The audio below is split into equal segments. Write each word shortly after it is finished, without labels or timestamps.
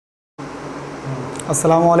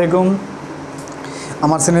আসসালামু আলাইকুম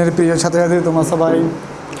আমার শ্রেণীর প্রিয় ছাত্রছাত্রী, তোমরা সবাই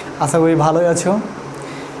আশা করি ভালোই আছো।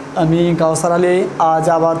 আমি কাউসার আলী আজ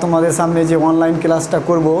আবার তোমাদের সামনে যে অনলাইন ক্লাসটা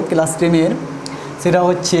করব ক্লাস 10-এর, সেটা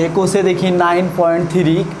হচ্ছে কোষে দেখি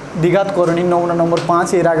 9.3 দ্বিঘাত করণী নমুনা নম্বর 5।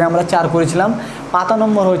 এর আগে আমরা 4 করেছিলাম। পাতা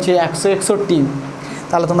নম্বর হচ্ছে 161।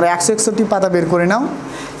 তাহলে তোমরা 161 পাতা বের করে নাও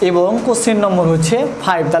এবং কোশ্চেন নম্বর হচ্ছে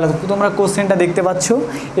 5। তাহলে তোমরা কোশ্চেনটা দেখতে পাচ্ছ।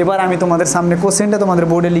 এবার আমি তোমাদের সামনে কোশ্চেনটা তোমাদের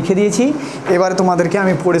বোর্ডে লিখে দিয়েছি। এবার তোমাদেরকে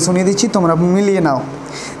আমি পড়ে শুনিয়ে দিচ্ছি, তোমরা মিলিয়ে নাও।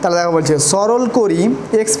 তাহলে দেখো বলছে সরল করি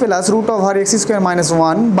x plus root over x square minus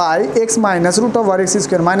 1 by x minus root over x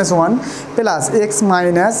square minus 1 plus x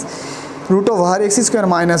minus root over x square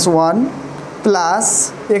minus 1 plus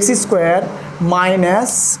x square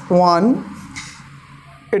minus 1।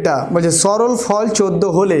 এটা বলছে সরল ফল 14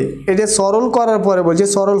 হলে, এটা সরল করার পরে বলছে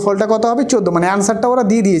সরল ফলটা কত হবে 14, মানে অ্যান্সারটা ওরা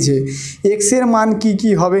দিয়ে দিয়েছে। এক্সের মান কি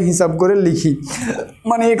কি হবে হিসাব করে লিখি,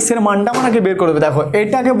 মানে এক্সের মানটা আমাকে বের করবে। দেখো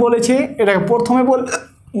এটাকে বলেছে, এটাকে প্রথমে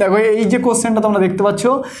দেখো এই যে কোশ্চেনটা তোমরা দেখতে পাচ্ছ,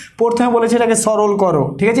 প্রথমে বলেছে এটাকে সরল করো,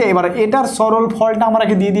 ঠিক আছে। এবার এটার সরল ফলটা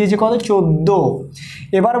আমাকে দিয়ে দিয়েছে কত 14।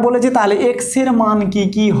 এবার বলেছে তাহলে এক্সের মান কি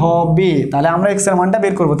কি হবে, তাহলে আমরা এক্সের মানটা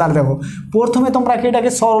বের করবো। তাহলে দেখো প্রথমে তোমরা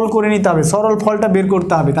এটাকে সরল করে নিতে হবে, সরল ফলটা বের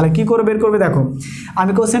করতে হবে। তাহলে কি করে বের করবে, দেখো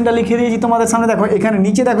আমি কোশ্চেনটা লিখে দিয়েছি তোমাদের সামনে। দেখো এখানে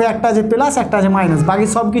নিচে দেখো একটা আছে প্লাস, একটা আছে মাইনাস, বাকি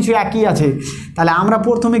সব কিছু একই আছে। তাহলে আমরা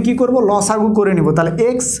প্রথমে কি করব, লসাগু করে নিব। তাহলে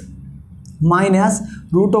x minus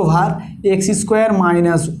root over x square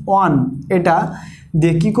minus 1, এটা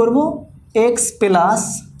দিয়ে কী করবো x plus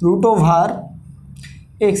root over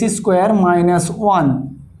x square minus 1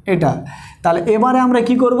 এটা। তাহলে এবারে আমরা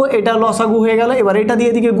কি করব, এটা লসাগু হয়ে গেল। এবার এটা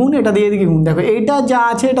দিয়ে দিকে গুণ, এটা দিয়ে দিকে গুণ। দেখো এইটা যা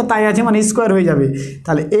আছে এটা তাই আছে, মানে স্কোয়ার হয়ে যাবে।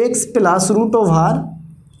 তাহলে x plus root over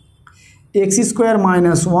x square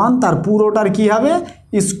minus 1 তার পুরোটার কি হবে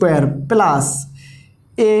square plus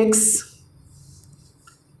x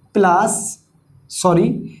plus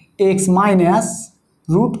x minus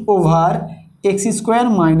root over x square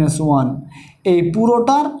minus 1 এই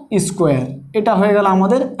পুরোটার স্কোয়ার। এটা হয়ে গেল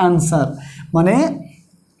আমাদের অ্যান্সার, মানে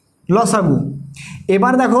লসাগু।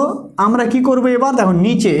 এবার দেখো আমরা কি করব, এবার দেখো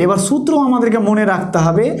নিচে এবার সূত্র আমাদেরকে মনে রাখতে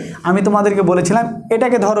হবে। আমি তোমাদেরকে বলেছিলাম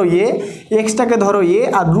এটাকে ধরো এ, এক্সটাকে ধরো এ,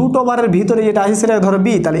 আর রুট ওভারের ভিতরে যেটা আছে সেটাকে ধরো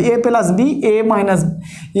বি। তাহলে এ প্লাস বি, এ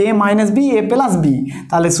মাইনাস বি, এ প্লাস বি।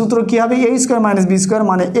 তাহলে সূত্র কি হবে, এ স্কোয়ার মাইনাস বি স্কোয়ার,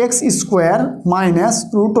 মানে x square minus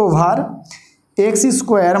root over x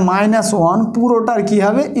square minus 1 পুরোটার কি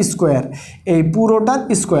হবে স্কোয়ার, এই পুরোটার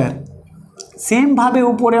স্কোয়ার। সেমভাবে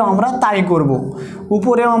উপরেও আমরা তাই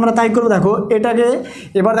করব, দেখো এটাকে।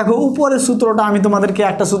 এবার দেখো উপরের সূত্রটা আমি তোমাদেরকে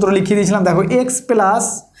একটা সূত্র লিখিয়ে দিয়েছিলাম। দেখো এক্স প্লাস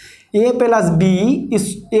এ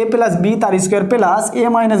প্লাস বি তার স্কোয়ার প্লাস এ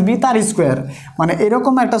মাইনাস বি তার স্কোয়ার, মানে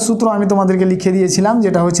এরকম একটা সূত্র আমি তোমাদেরকে লিখে দিয়েছিলাম।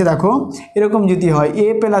 যেটা হচ্ছে দেখো এরকম যদি হয় এ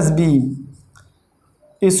প্লাস বি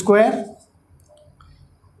স্কোয়ার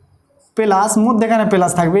প্লাস মধ্যেখানে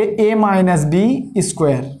প্লাস থাকবে এ মাইনাস বি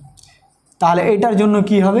স্কোয়ার। তাহলে এটার জন্য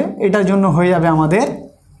কি হবে, এটার জন্য হয়ে যাবে আমাদের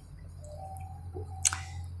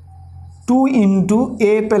 2 ইন্টু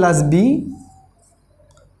এ প্লাস বি,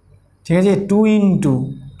 ঠিক আছে, 2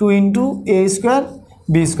 ইন্টু এ স্কোয়ার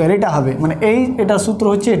বি স্কোয়ার, এটা হবে। মানে এটার সূত্র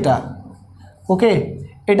হচ্ছে এটা, ওকে।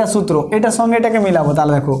 এটা সূত্র, এটার সঙ্গে এটাকে মিলাবো।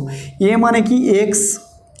 তাহলে দেখো এ মানে কি এক্স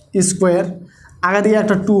স্কোয়ার, আগে দিকে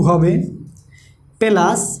একটা 2 হবে,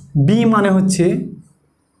 প্লাস বি মানে হচ্ছে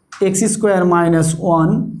এক্স স্কোয়ার মাইনাস 1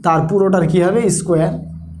 তার পুরোটার কী হবে স্কোয়ার,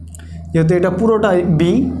 যেহেতু এটা পুরোটাই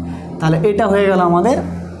বি। তাহলে এটা হয়ে গেল আমাদের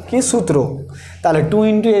কি সূত্র। তাহলে 2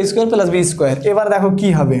 ইন্টু এ স্কোয়ার প্লাস বি স্কোয়ার। এবার দেখো কি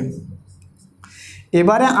হবে,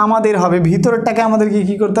 এবারে আমাদের হবে ভিতরেরটাকে আমাদেরকে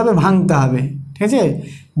কী করতে হবে, ভাঙতে হবে, ঠিক আছে।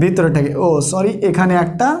 ভিতরেরটাকে এখানে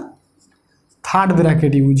একটা থার্ড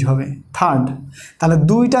ব্র্যাকেট ইউজ হবে, থার্ড। তাহলে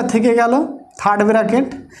 2টা থেকে গেল থার্ড ব্র্যাকেট।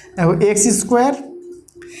 দেখো এক্স স্কোয়ার,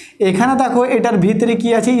 এখানে দেখো এটার ভিতরে কি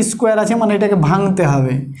আছে স্কোয়ার আছে, মানে এটাকে ভাঙতে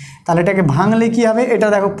হবে। তাহলে এটাকে ভাঙলে কি হবে, এটা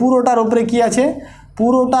দেখো পুরোটার ওপরে কি আছে,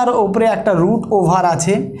 পুরোটার ওপরে একটা রুট ওভার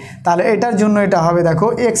আছে। তাহলে এটার জন্য এটা হবে দেখো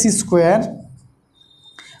এক্স স্কোয়ার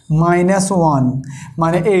মাইনাস 1,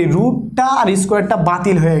 মানে এই রুটটা আর স্কোয়ারটা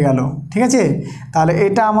বাতিল হয়ে গেল, ঠিক আছে। তাহলে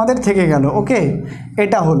এটা আমাদের থেকে গেল, ওকে।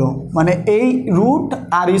 এটা হলো মানে এই রুট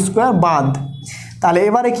আর স্কোয়ার বাদ। তাহলে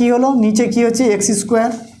এবারে কি হলো, নিচে কি হচ্ছে এক্স স্কোয়ার,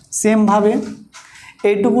 সেমভাবে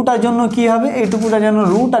এইটুকুটার জন্য কি হবে, এইটুকুটার জন্য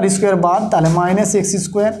রুট আর স্কোয়ার বাদ, তাহলে মাইনাস এক্স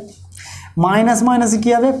স্কোয়ার, মাইনাস মাইনাসে কী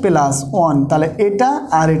হবে প্লাস 1। তাহলে এটা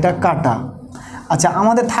আর এটা কাটা। আচ্ছা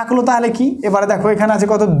আমাদের থাকলো তাহলে কি, এবারে দেখো এখানে আছে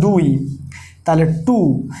কত 2, তাহলে 2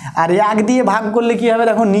 আর 1 দিয়ে ভাগ করলে কি হবে,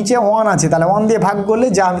 দেখো নিচে 1 আছে, তাহলে 1 দিয়ে ভাগ করলে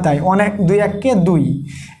যা হবে তাই, 2 1 2।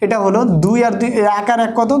 এটা হলো 2 আর 2 1 আর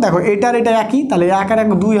 1 কত, দেখো এটার এটা একই, তাহলে 1 আর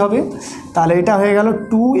 1 2 হবে। তাহলে এটা হয়ে গেল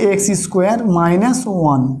 2x স্কোয়ার মাইনাস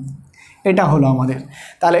 1, এটা হলো আমাদের,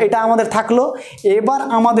 তাহলে এটা আমাদের থাকলো। এবার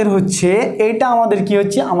আমাদের হচ্ছে এইটা আমাদের কি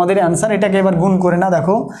হচ্ছে আমাদের অ্যান্সার। এটাকে এবার গুণ করে না,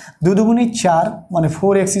 দেখো 2 দুগুণী 4 মানে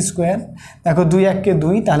 4x², দেখো 2 1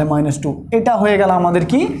 2 তাহলে -2। এটা হয়ে গেল আমাদের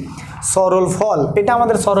কি সরল ফল, এটা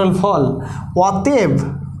আমাদের সরল ফল। অতএব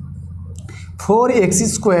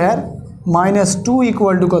 4x² -2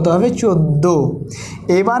 = কত হবে 14।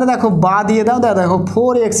 এবারে দেখো বা দিয়ে দাও, দেখো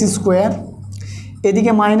 4x²,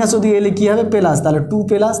 এদিকে মাইনাস ওদিকে এলে কী হবে প্লাস, তাহলে 2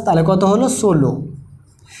 প্লাস, তাহলে কত হলো 16।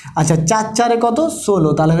 আচ্ছা 4 4 কত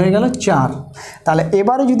 16, তাহলে হয়ে গেল 4। তাহলে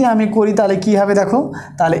এবারে যদি আমি করি তাহলে কি হবে দেখো,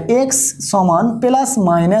 তাহলে x সমান প্লাস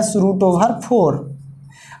মাইনাস √4।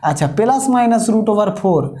 আচ্ছা প্লাস মাইনাস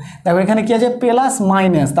 √4, দেখো এখানে কি আছে প্লাস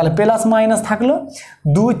মাইনাস, তাহলে প্লাস মাইনাস থাকলো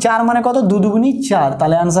 2 4 মানে কত 2 দুগুণী 4,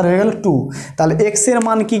 তাহলে অ্যান্সার হয়ে গেল 2। তাহলে x এর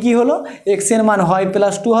মান কি হলো, x এর মান হয়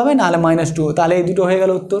 +2 হবে নাহলে -2, তাহলে এই দুটো হয়ে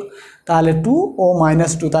গেল উত্তর। তাহলে 2 ও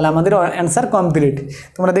 -2, তাহলে আমাদের অ্যান্সার কমপ্লিট।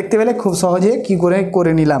 তোমরা দেখতে পেলে খুব সহজে কি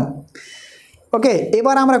করে নিলাম। ওকে,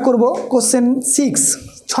 এবার আমরা করব কোশ্চেন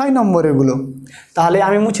 6 নম্বরেরগুলো। তাহলে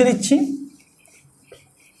আমি মুছে দিচ্ছি।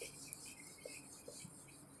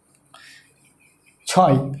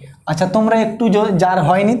 6, আচ্ছা তোমরা একটু যার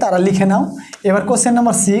হয়নি তারা লিখে নাও। এবার কোশ্চেন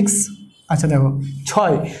নাম্বার 6। আচ্ছা দেখো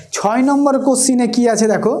 6 নম্বর কোশ্চিনে কি আছে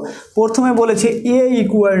দেখো, প্রথমে বলেছে a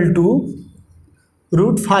 =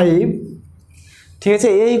 √5, ঠিক আছে,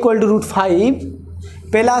 a = √5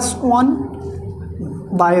 plus 1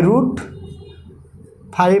 by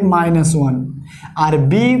 √5 - 1, R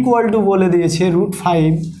b = বলে দিয়েছে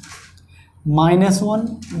 √5 - 1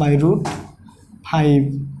 বাই √5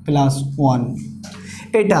 প্লাস 1।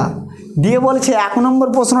 এটা দিয়ে বলেছে 1 নম্বর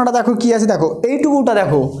প্রশ্নটা দেখো কি আছে, দেখো এইটুকুটা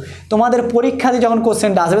দেখো তোমাদের পরীক্ষাতে যখন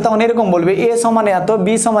কোশ্চেনটা আসবে তখন এরকম বলবে a সমান এত b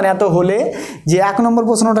সমান এত হলে যে 1 নম্বর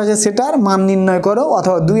প্রশ্নটা আছে সেটার মান নির্ণয় করো,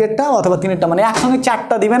 অথবা 2-এরটা অথবা 3-এরটা, মানে একসঙ্গে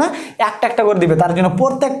 4টা দিবে না, একটা একটা করে দিবে। তার জন্য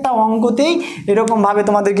প্রত্যেকটা অঙ্কতেই এরকমভাবে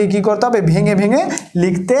তোমাদেরকে কি করতে হবে, ভেঙে ভেঙে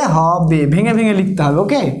লিখতে হবে, ভেঙে ভেঙে লিখতে হবে।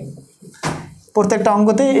 ওকে, প্রত্যেকটা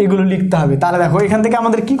অঙ্কতে এগুলো লিখতে হবে। তাহলে দেখো এখান থেকে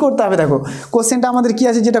আমাদের কি করতে হবে, দেখো কোশ্চেনটা আমাদের কি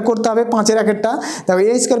আছে যেটা করতে হবে 5-এর একেরটা, দেখো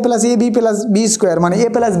a² + ab + b² মানে a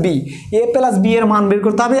 + b এর মান বের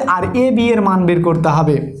করতে হবে, আর a b এর মান বের করতে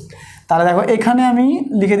হবে। তাহলে দেখো এখানে আমি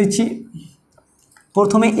লিখে দিচ্ছি,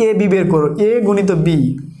 প্রথমে a b বের করো, a গুণিত b,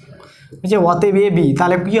 বুঝছে, অতএব a b,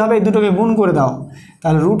 তাহলে কি হবে এই দুটোকে গুণ করে দাও,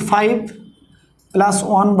 তাহলে √5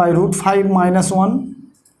 + 1 বাই √5 - 1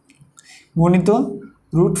 গুণিত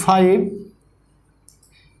 √5 -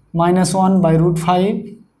 1 বাই √5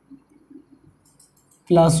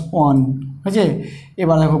 প্লাস 1, হয়েছে।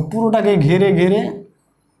 এবার দেখো পুরোটাকে ঘেরে ঘেরে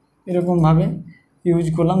এরকমভাবে ইউজ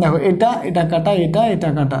করলাম, দেখো এটা কাটা, এটা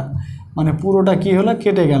কাটা, মানে পুরোটা কি হলো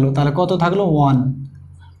কেটে গেল, তাহলে কত থাকলো 1,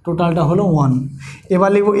 টোটালটা হলো 1। এবার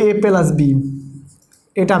লিখব a + b,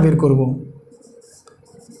 এটা বের করব,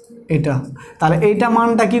 এটা, তাহলে এইটা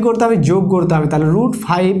মানটা কি করতে হবে যোগ করতে হবে, তাহলে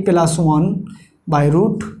 √5 + 1 বাই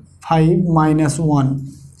 √5 - 1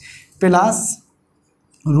 প্লাস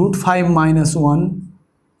 √5 - 1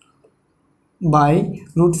 বাই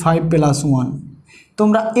 √5 প্লাস 1।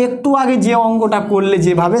 তোমরা একটু আগে যে অঙ্কটা করলে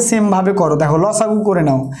যেভাবে সেমভাবে করো, দেখো লসাগু করে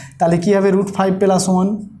নাও, তাহলে কী হবে √5 + 1 -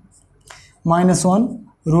 1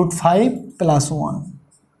 √5 প্লাস 1,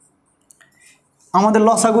 আমাদের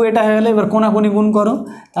লসাগু এটা হয়ে গেলে এবার কোনাকুনি গুণ করো,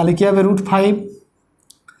 তাহলে কী হবে √5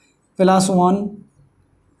 + 1²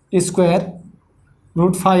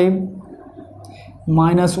 √5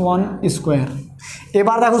 - 1²।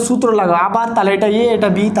 এবার দেখো সূত্র লাগাও আবার, তাহলে এটা a এটা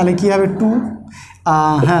b, তাহলে কী হবে 2,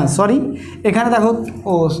 হ্যাঁ সরি এখানে দেখো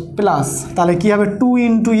ও প্লাস, তাহলে কী হবে 2 ×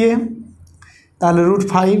 a, তাহলে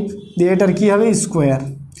 √5 দিয়ে এটার কী হবে স্কোয়ার,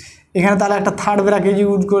 এখানে তাহলে একটা থার্ড ব্র্যাকেট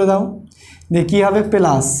ইউজ করে দাও, দিয়ে কী হবে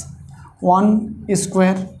প্লাস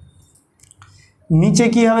 1², নিচে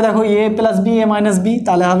কী হবে দেখো a + b a - b,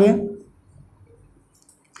 তাহলে হবে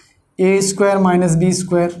a² - b²,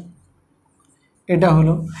 এটা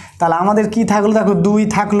হলো। তাহলে আমাদের কি থাকলো দেখো 2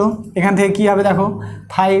 থাকলো, এখান থেকে কি হবে দেখো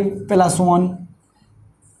 5 + 1,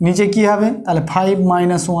 নিচে কি হবে তাহলে 5 -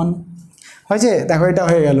 1, হয়েছে, দেখো এটা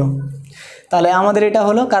হয়ে গেল। তাহলে আমাদের এটা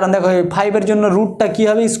হলো, কারণ দেখো 5-এর জন্য রুটটা কী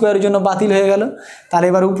হবে স্কোয়ারের জন্য বাতিল হয়ে গেল। তাহলে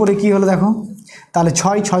এবার উপরে কি হলো দেখো, তাহলে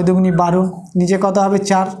 6 দুগুণী 12, নিচে কত হবে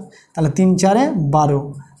 4, তাহলে 3 4 12,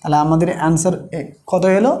 তাহলে আমাদের অ্যান্সার কত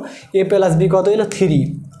এলো a + b কত এলো 3,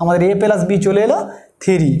 আমাদের a + b চলে এলো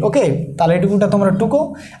 3। ওকে, তাহলে এটুকুটা তোমরা টুকো,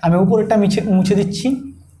 আমি উপরেরটা মুছে দিচ্ছি।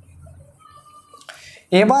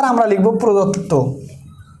 এবার আমরা লিখব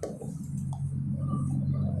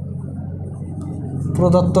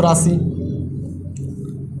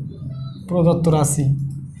প্রদত্ত রাশি,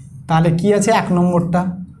 তাহলে কি আছে 1 নম্বরটা,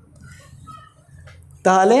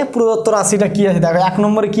 তাহলে প্রদত্ত রাশিটা কি আছে দেখো 1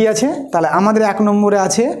 নম্বরে কি আছে, তাহলে আমাদের 1 নম্বরে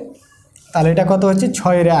আছে তাহলে এটা কত হচ্ছে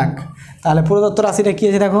 6 এর 1। তাহলে প্রদত্ত রাশিটা কী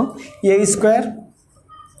আছে দেখো, এ square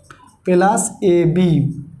plus A B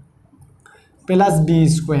plus B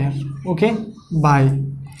square, okay, by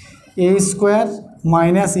A square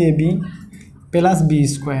minus A B plus B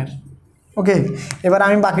square, ওকে। এবার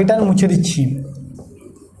আমি বাকিটা মুছে দিচ্ছি।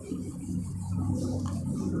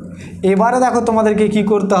 এবারে দেখো তোমাদেরকে কি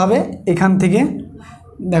করতে হবে, এখান থেকে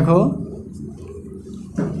দেখো,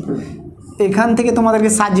 এখান থেকে তোমাদেরকে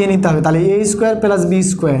সাজিয়ে নিতে হবে। তাহলে এ স্কোয়ার প্লাস বি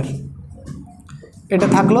স্কোয়ার এটা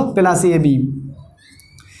থাকলো plus A B,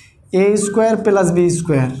 A square plus B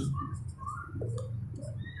square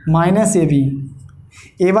minus A B.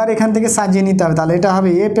 এবার এখান থেকে সাজিয়ে নিতে হবে। তাহলে এটা হবে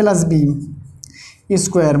এ plus B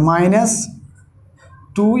square minus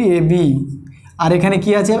 2ab, আর এখানে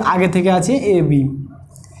কি আছে, আগে থেকে আছে A B,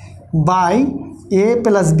 by A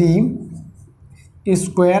plus B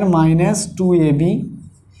square minus 2ab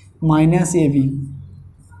minus A B.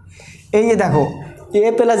 এই যে দেখো এ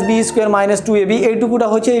plus B square minus 2ab, এইটুকুটা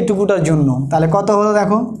হচ্ছে এইটুকুটার জন্য। তাহলে কত হলো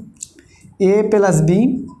দেখো, এ প্লাস বি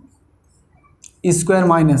স্কোয়ার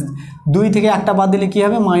মাইনাস 2 থেকে একটা বাদ দিলে কী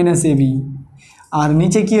হবে, মাইনাস এ বি। আর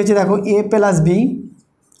নিচে কী হচ্ছে দেখো, এ প্লাস বি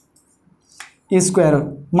স্কোয়ার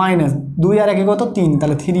মাইনাস 2 আর 1 কত 3,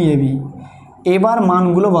 তাহলে 3ab। এবার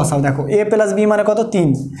মানগুলো বসাও। দেখো এ প্লাস বি মানে কত 3,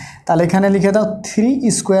 তাহলে এখানে লিখে দাও 3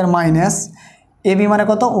 স্কোয়ার মাইনাস এ বি মানে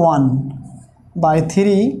কত 1 বাই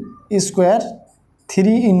 3 স্কোয়ার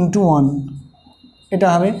 3 × 1 এটা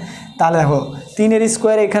হবে। তাহলে দেখো 3 এর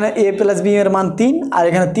স্কোয়ার, এখানে এ প্লাস বি এর মান 3 আর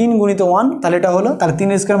এখানে 3 × 1, তাহলে এটা হলো। তাহলে 3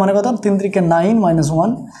 এর স্কোয়ার মানে কত, 3 × 9 মাইনাস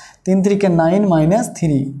 1, 3 × 9 মাইনাস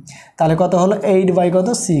 3, তাহলে কত হলো 8 বাই কত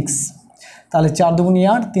 6। তাহলে 4 × 2 =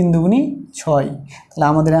 8, 3 × 2 = 6। তাহলে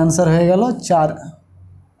আমাদের অ্যান্সার হয়ে গেল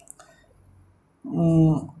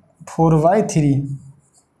 4/3,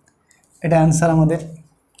 এটা অ্যান্সার আমাদের,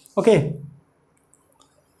 ওকে।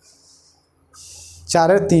 4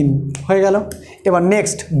 এর 3 হয়ে গেল। এবার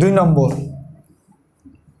নেক্সট 2 নম্বর,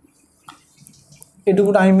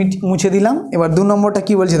 এটুকুটা আমি মুছে দিলাম। এবার 2 নম্বরটা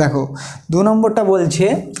কি বলছে দেখো, 2 নম্বরটা বলছে,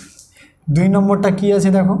 2 নম্বরটা কি আছে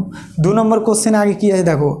দেখো, 2 নম্বর কোশ্চেনে আগে কি আছে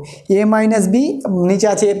দেখো, এ মাইনাস বি, নিচে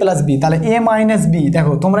আছে এ প্লাস বি। তাহলে এ মাইনাস বি,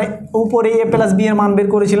 দেখো তোমরা উপরে এ প্লাস বি এর মান বের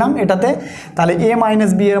করেছিলাম এটাতে, তাহলে এ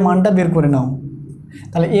মাইনাস বি এর মানটা বের করে নাও।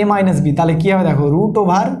 তাহলে এ মাইনাস বি, তাহলে কী হবে দেখো,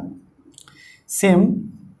 √/সেম,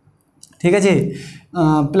 ঠিক আছে,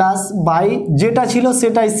 প্লাস বাই যেটা ছিল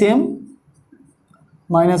সেটাই সেম,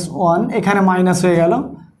 -1, এখানে মাইনাস হয়ে গেল,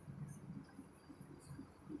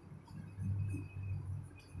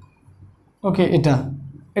 ওকে।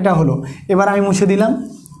 এটা হলো। এবার আমি মুছে দিলাম।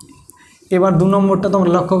 এবার 2 নম্বরটা তোমরা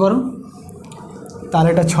লক্ষ্য করো, তাহলে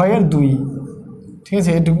এটা 6 এর 2, ঠিক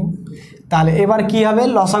আছে, এটুকু। তাহলে এবার কি হবে,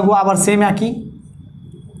 লসাগু আবার সেম একই,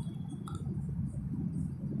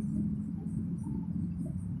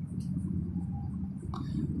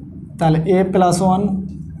 তাহলে a + 1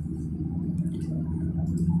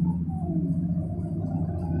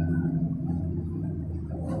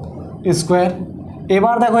 স্কোয়ার।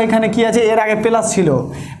 এবার দেখো এখানে কি আছে, এর আগে প্লাস ছিল,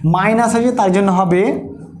 মাইনাস আছে, তাই জন্য হবে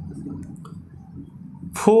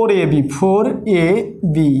 4ab,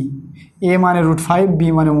 4ab, a মানে √5, b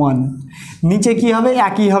মানে 1, নিচে কি হবে,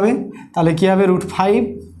 একই হবে, তাহলে কি হবে √5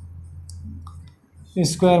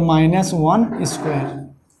 স্কোয়ার মাইনাস 1 স্কোয়ার।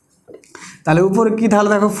 তাহলে উপরে কি থাকলো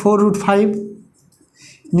দেখো 4√5,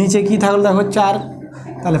 নিচে কি থাকলো দেখো 4,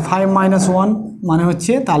 তাহলে 5 - 1 মানে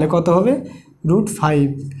হচ্ছে, তাহলে কত হবে √5।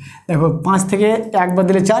 দেখো 5 থেকে 1 বাদ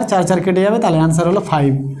দিলে 4, 4 4 কেটে যাবে, তাহলে অ্যান্সার হলো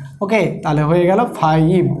 5, ওকে। তাহলে হয়ে গেল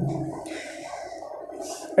 5,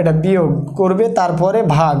 এটা বিয়োগ করবে তারপরে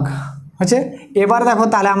ভাগ হচ্ছে। এবার দেখো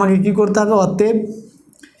তাহলে আমাকে কি করতে হবে, অতএব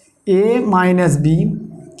a মাইনাস বি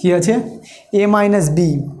কী আছে, a minus B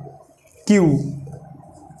Q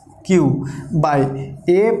by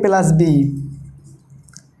a plus B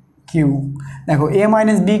Q. দেখো a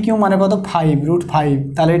মাইনাস বি কিউ মানে কত 5, √5,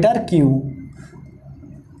 তাহলে এটার কিউ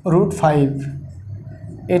 √5,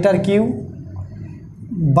 এটার কিউ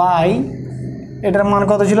বাই এটার মান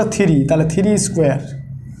কত ছিল 3, তাহলে 3 স্কোয়ার।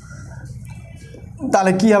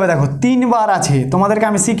 তাহলে কি হবে দেখো 3 বার আছে, তোমাদেরকে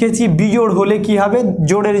আমি শিখেছি বিজোড় হলে কি হবে,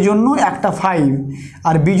 জোড়ের জন্য একটা 5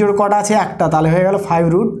 আর বিজোড় কটা আছে একটা, তাহলে হয়ে গেল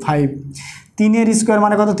 5√5। 3 এর স্কোয়ার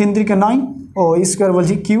মানে কত, 3 × 9, ও স্কোয়ার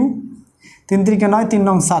বলছি কিউ, 3 × 9, 3 ×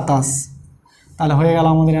 27, তাহলে হয়ে গেল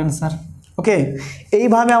আমাদের অ্যান্সার, ওকে।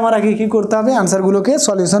 এইভাবে আমাকে কী করতে হবে, অ্যান্সারগুলোকে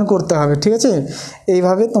সলিউশন করতে হবে, ঠিক আছে,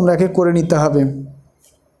 এইভাবে তোমরাকে করে নিতে হবে।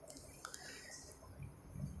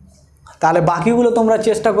 তাহলে বাকিগুলো তোমরা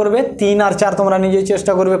চেষ্টা করবে, 3 আর 4 তোমরা নিজেই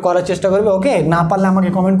চেষ্টা করবে, করার চেষ্টা করবে, ওকে। না পারলে আমাকে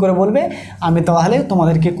কমেন্ট করে বলবে, আমি তাহলে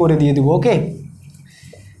তোমাদেরকে করে দিয়ে দেবো, ওকে।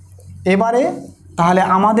 এবারে তাহলে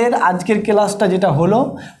আমাদের আজকের ক্লাসটা যেটা হলো,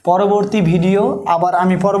 পরবর্তী ভিডিও আবার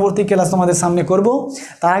আমি পরবর্তী ক্লাস তোমাদের সামনে করব।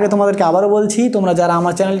 তার আগে তোমাদেরকে আবারও বলছি, তোমরা যারা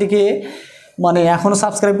আমার চ্যানেলটিকে এখনও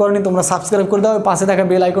সাবস্ক্রাইব করোনি, তোমরা সাবস্ক্রাইব করে দাও, পাশে থাকা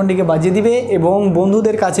বেল আইকনটিকে বাজিয়ে দিবে এবং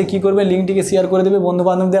বন্ধুদের কাছে কি করবে, লিঙ্কটিকে শেয়ার করে দেবে বন্ধু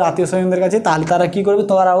বান্ধবদের, আত্মীয় স্বজনদের কাছে। তাহলে তারা কি করবে,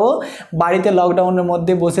 তারাও বাড়িতে লকডাউনের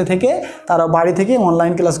মধ্যে বসে থেকে তারাও বাড়ি থেকে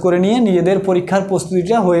অনলাইন ক্লাস করে নিয়ে নিজেদের পরীক্ষার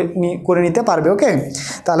প্রস্তুতিটা করে নিতে পারবে। ওকে,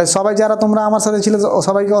 তাহলে সবাই যারা তোমরা আমার সাথে ছিল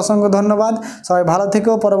সবাইকে অসংখ্য ধন্যবাদ। সবাই ভালো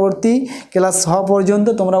থেকো, পরবর্তী ক্লাস হওয়া পর্যন্ত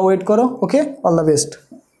তোমরা ওয়েট করো। ওকে, অল দ্য বেস্ট।